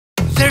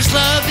There's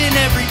love in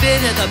every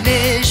bit of the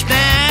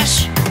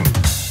mishmash.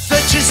 The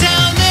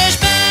Gisele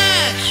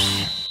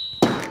Mishmash!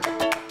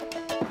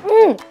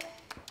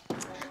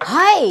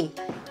 Hi,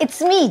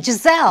 it's me,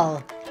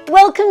 Gisele.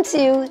 Welcome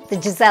to the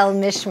Gisele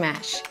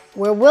Mishmash,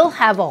 where we'll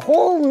have a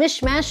whole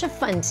mishmash of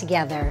fun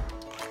together.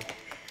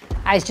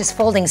 I was just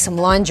folding some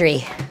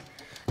laundry.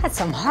 That's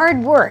some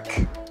hard work.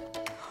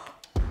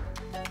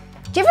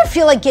 Do you ever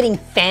feel like getting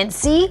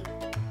fancy?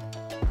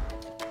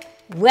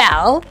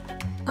 Well,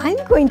 I'm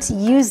going to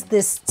use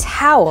this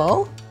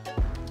towel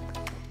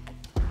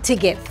to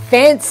get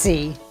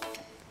fancy.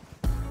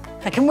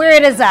 I can wear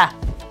it as a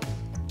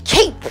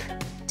cape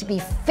to be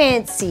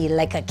fancy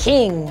like a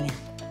king.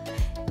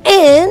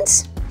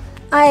 And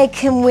I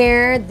can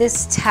wear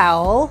this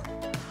towel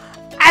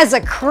as a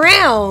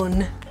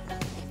crown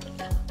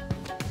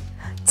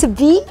to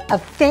be a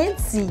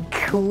fancy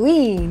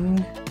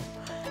queen.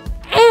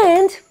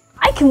 And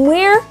I can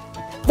wear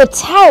the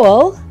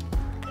towel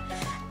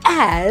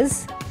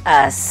as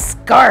a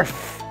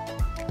scarf,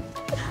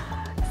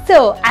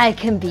 so I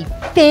can be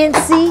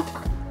fancy.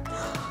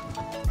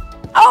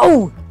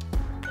 Oh,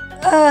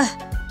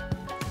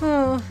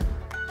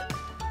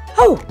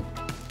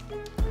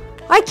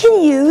 I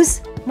can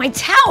use my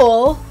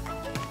towel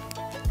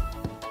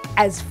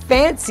as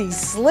fancy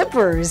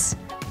slippers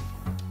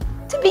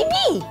to be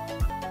me.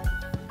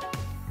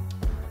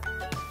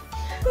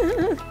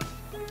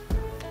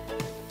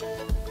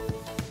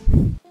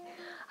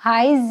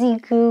 Hi,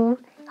 Zeekoo.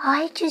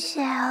 Hi,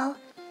 Gisele.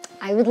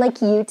 I would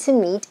like you to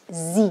meet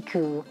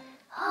Zeekoo.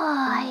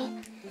 Hi.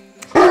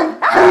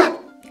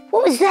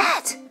 What was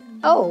that?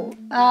 Oh,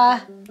 I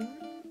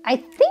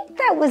think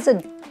that was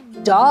a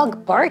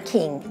dog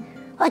barking.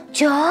 A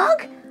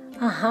dog?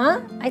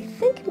 Uh-huh. I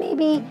think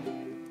maybe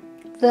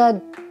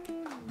the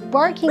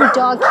barking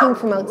dog came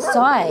from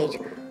outside.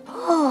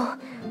 Oh,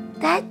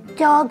 that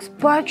dog's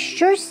bark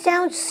sure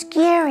sounds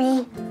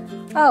scary.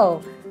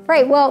 Oh,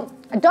 right. Well,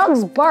 a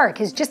dog's bark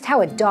is just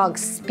how a dog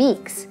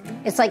speaks.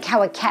 It's like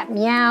how a cat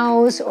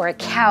meows or a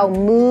cow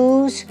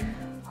moos.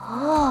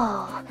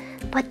 Oh,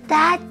 but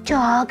that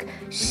dog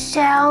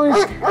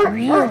sounds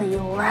really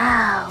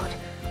loud.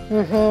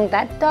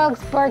 That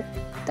dog's bark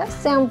does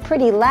sound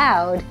pretty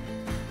loud.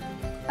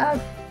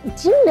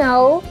 Do you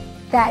know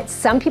that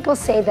some people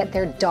say that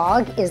their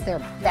dog is their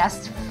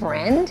best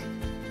friend?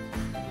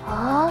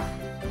 Oh,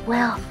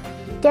 well,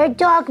 their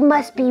dog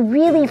must be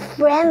really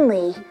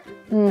friendly.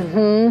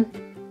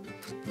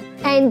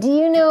 And do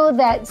you know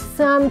that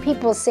some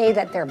people say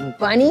that their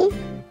bunny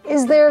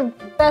is their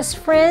best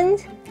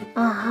friend?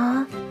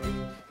 Uh-huh.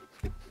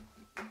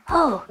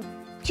 Oh,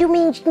 do you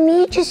mean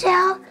me,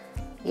 Gisele?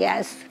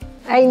 Yes,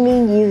 I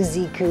mean you,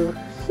 Zeekoo.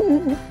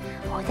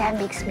 Oh, that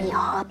makes me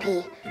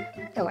happy.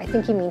 Oh, I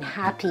think you mean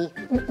happy.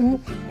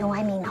 No,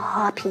 I mean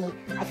hoppy.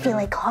 I feel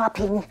like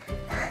hopping.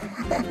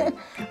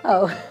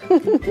 Oh.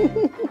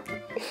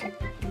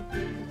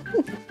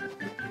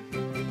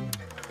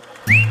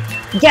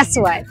 Guess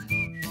what?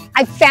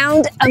 I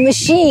found a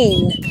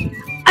machine.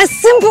 A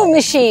simple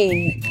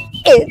machine.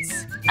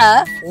 It's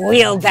a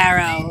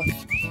wheelbarrow.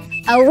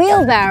 A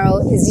wheelbarrow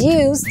is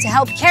used to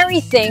help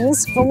carry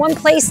things from one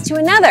place to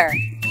another.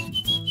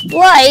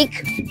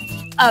 Like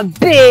a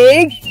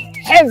big,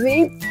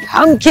 heavy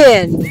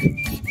pumpkin.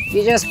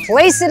 You just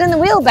place it in the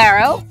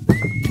wheelbarrow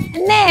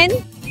and then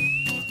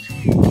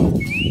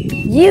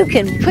you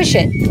can push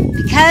it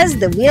because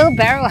the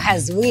wheelbarrow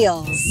has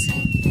wheels.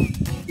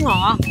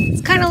 Aw,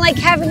 it's kind of like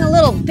having a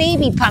little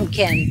baby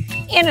pumpkin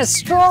in a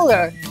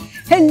stroller.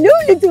 Hello,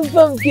 little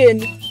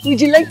pumpkin.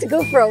 Would you like to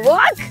go for a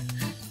walk?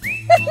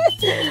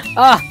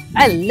 Oh,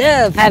 I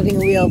love having a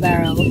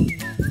wheelbarrow.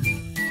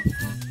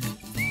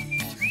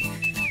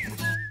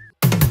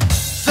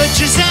 The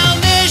Gisele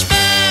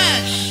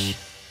Mishmash!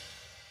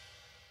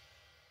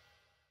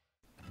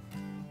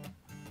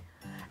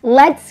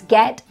 Let's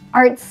get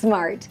art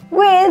smart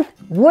with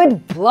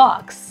wood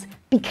blocks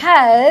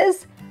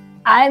because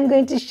I'm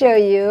going to show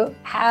you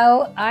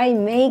how I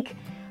make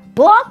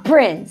block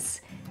prints.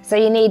 So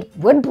you need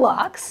wood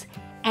blocks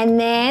and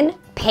then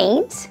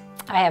paint.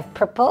 I have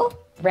purple,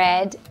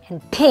 red,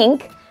 and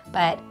pink,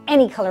 but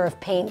any color of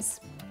paints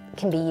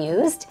can be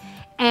used.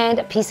 And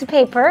a piece of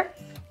paper.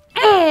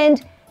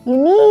 And you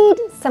need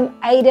some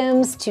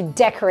items to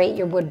decorate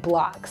your wood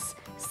blocks,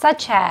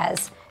 such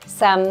as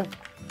some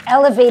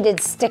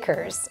elevated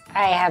stickers.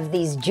 I have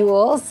these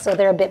jewels, so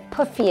they're a bit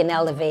puffy and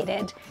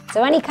elevated.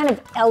 So any kind of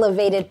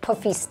elevated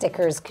puffy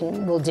stickers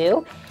will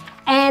do.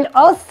 And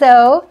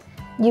also,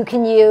 you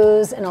can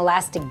use an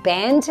elastic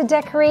band to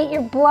decorate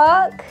your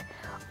block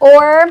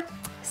or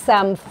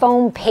some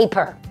foam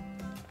paper.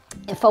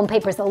 And foam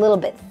paper is a little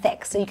bit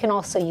thick, so you can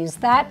also use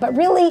that. But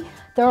really,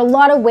 there are a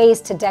lot of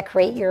ways to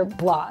decorate your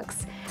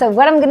blocks. So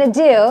what I'm gonna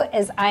do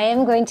is I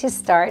am going to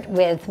start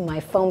with my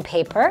foam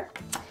paper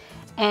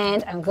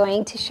and I'm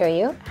going to show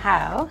you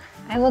how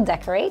I will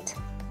decorate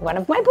one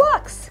of my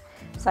blocks.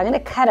 So I'm going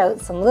to cut out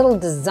some little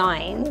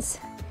designs.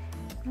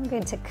 I'm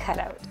going to cut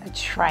out a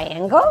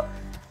triangle,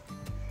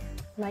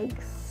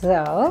 like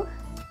so.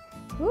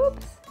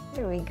 Oops,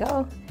 there we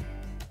go.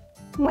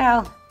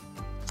 Well,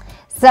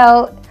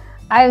 So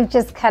I've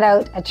just cut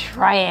out a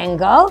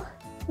triangle.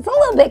 It's a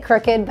little bit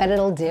crooked, but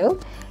it'll do.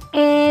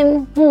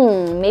 And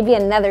maybe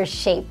another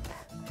shape.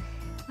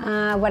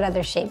 What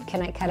other shape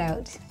can I cut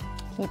out?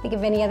 Can you think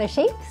of any other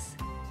shapes?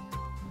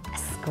 A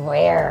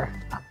square.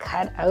 I'll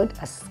cut out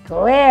a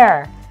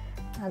square.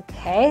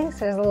 Okay, so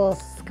there's a little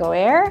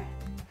square.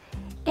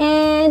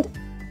 And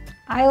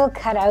I will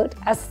cut out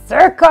a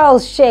circle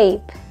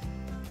shape.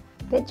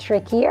 Bit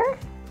trickier,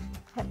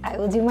 but I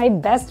will do my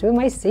best with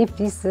my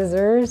safety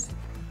scissors.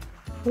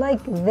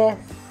 Like this.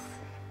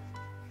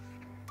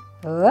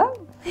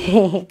 Whoop.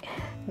 I'm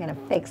gonna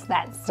fix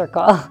that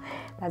circle.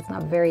 That's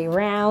not very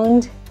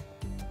round.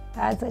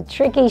 That's a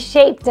tricky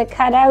shape to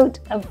cut out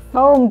of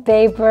foam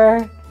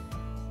paper.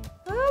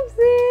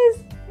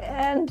 Oopsies.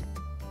 And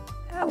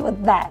how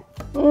about that?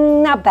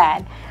 Not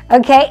bad.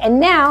 Okay, and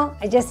now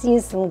I just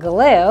use some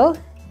glue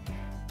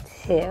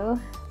to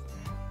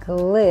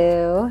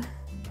glue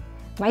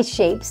my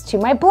shapes to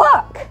my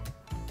block.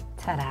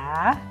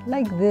 Ta-da,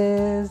 like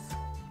this.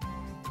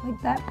 Like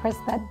that, press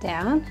that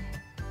down.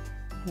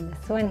 And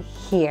this one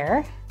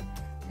here.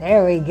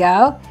 There we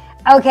go.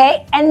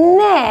 Okay, and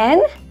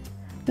then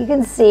you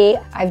can see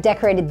I've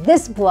decorated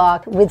this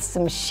block with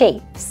some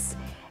shapes.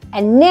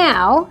 And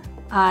now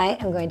I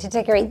am going to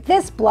decorate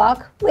this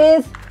block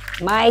with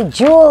my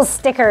jewel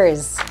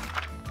stickers. So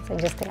I'm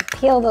just going to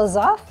peel those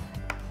off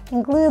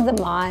and glue them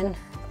on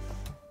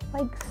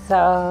like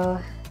so.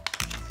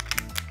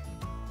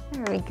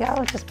 There we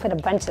go, just put a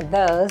bunch of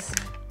those.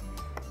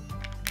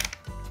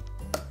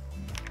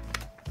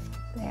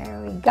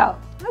 There we go.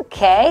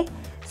 Okay,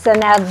 so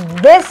now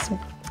this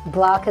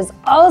block is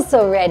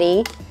also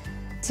ready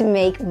to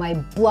make my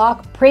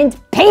block print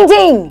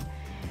painting.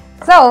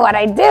 So what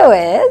I do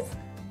is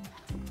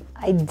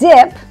I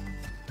dip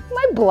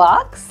my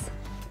blocks.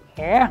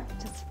 Here,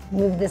 just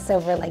move this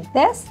over like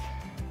this.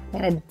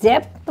 I'm gonna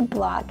dip the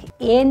block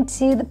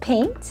into the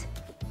paint.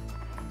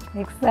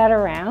 Mix that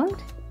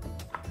around.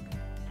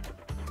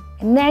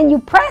 And then you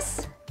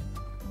press.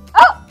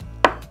 Oh!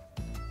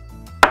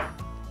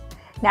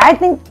 Now I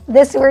think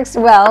this works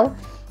well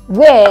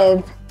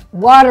with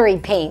watery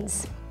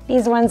paints.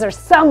 These ones are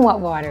somewhat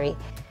watery.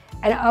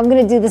 And I'm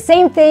gonna do the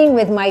same thing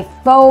with my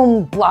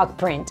foam block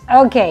print.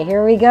 Okay,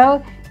 here we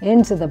go.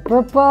 Into the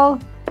purple.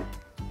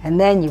 And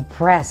then you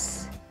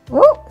press.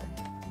 Ooh,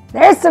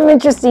 there's some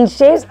interesting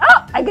shapes.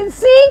 Oh, I can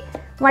see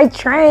my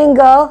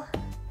triangle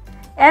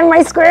and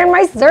my square and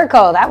my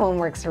circle. That one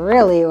works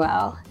really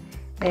well.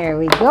 There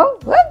we go.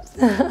 Whoops.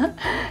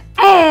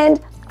 And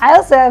I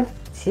also have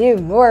two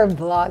more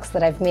blocks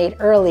that I've made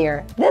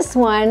earlier. This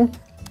one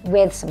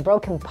with some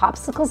broken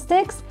popsicle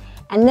sticks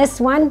and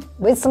this one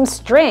with some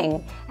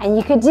string. And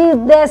you could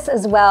do this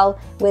as well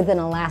with an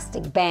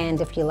elastic band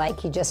if you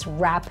like. You just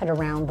wrap it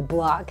around the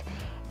block.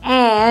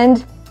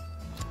 And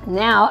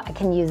now I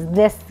can use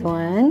this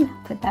one.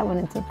 Put that one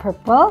into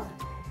purple.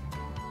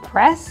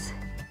 Press.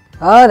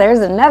 Oh,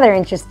 there's another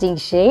interesting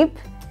shape.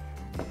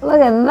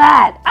 Look at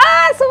that.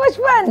 Ah, so much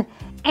fun.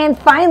 And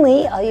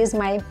finally, I'll use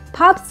my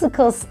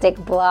popsicle stick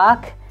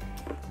block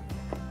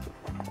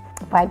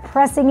by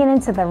pressing it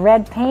into the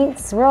red paint,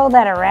 swirl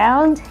that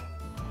around,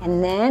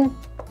 and then,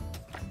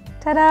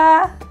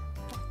 ta-da,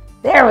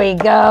 there we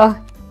go.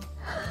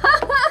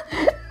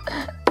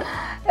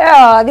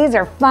 Oh, these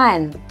are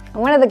fun. And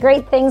one of the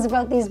great things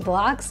about these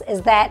blocks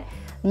is that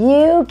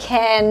you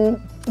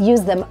can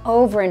use them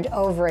over and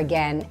over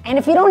again. And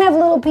if you don't have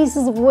little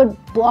pieces of wood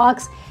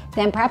blocks,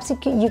 then perhaps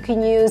you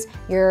can use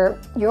your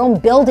own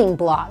building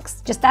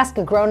blocks. Just ask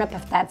a grown-up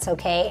if that's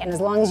okay. And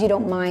as long as you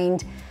don't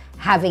mind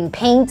having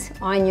paint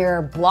on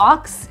your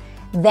blocks,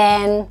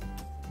 then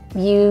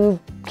you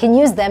can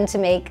use them to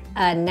make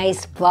a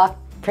nice block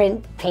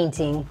print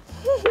painting.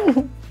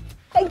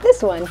 Like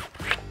this one.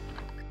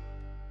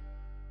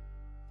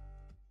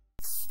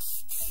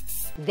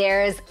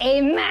 There's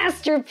a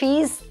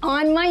masterpiece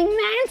on my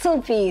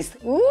mantelpiece.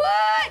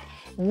 What?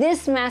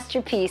 This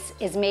masterpiece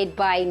is made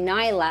by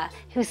Nyla,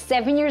 who's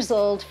 7 years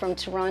old from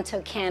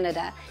Toronto,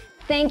 Canada.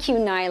 Thank you,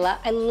 Nyla.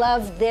 I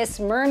love this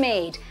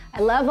mermaid. I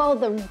love all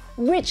the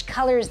rich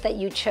colors that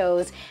you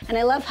chose, and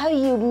I love how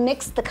you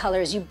mixed the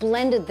colors, you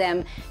blended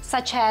them,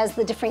 such as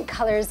the different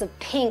colors of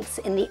pinks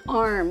in the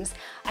arms.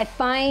 I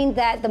find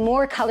that the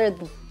more color,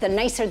 the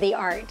nicer the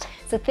art.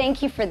 So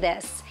thank you for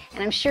this.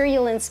 And I'm sure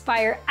you'll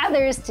inspire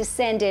others to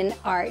send in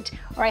art,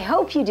 or I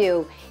hope you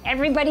do.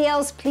 Everybody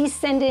else, please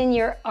send in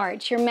your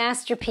art, your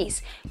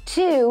masterpiece,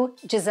 to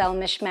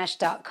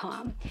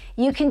GiseleMishmash.com.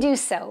 You can do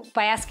so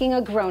by asking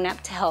a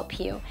grown-up to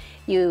help you.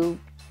 You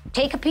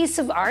take a piece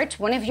of art,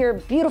 one of your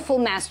beautiful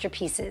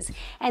masterpieces,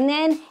 and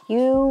then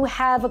you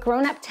have a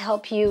grown-up to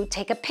help you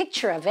take a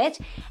picture of it,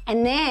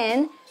 and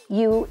then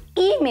you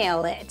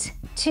email it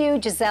to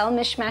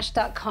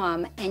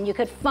GiseleMishmash.com, and you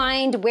could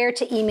find where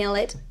to email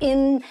it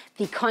in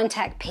the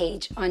contact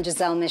page on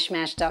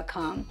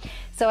GiseleMishmash.com.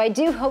 So I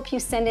do hope you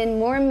send in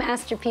more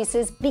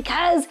masterpieces,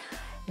 because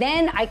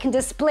then I can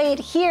display it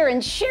here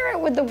and share it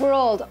with the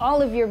world,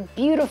 all of your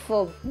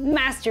beautiful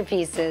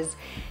masterpieces.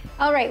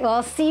 All right, well,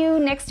 I'll see you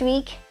next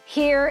week.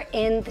 here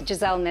in the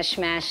Gisele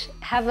Mishmash.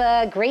 Have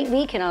a great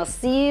week and I'll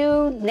see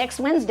you next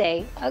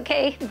Wednesday.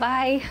 Okay,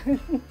 bye.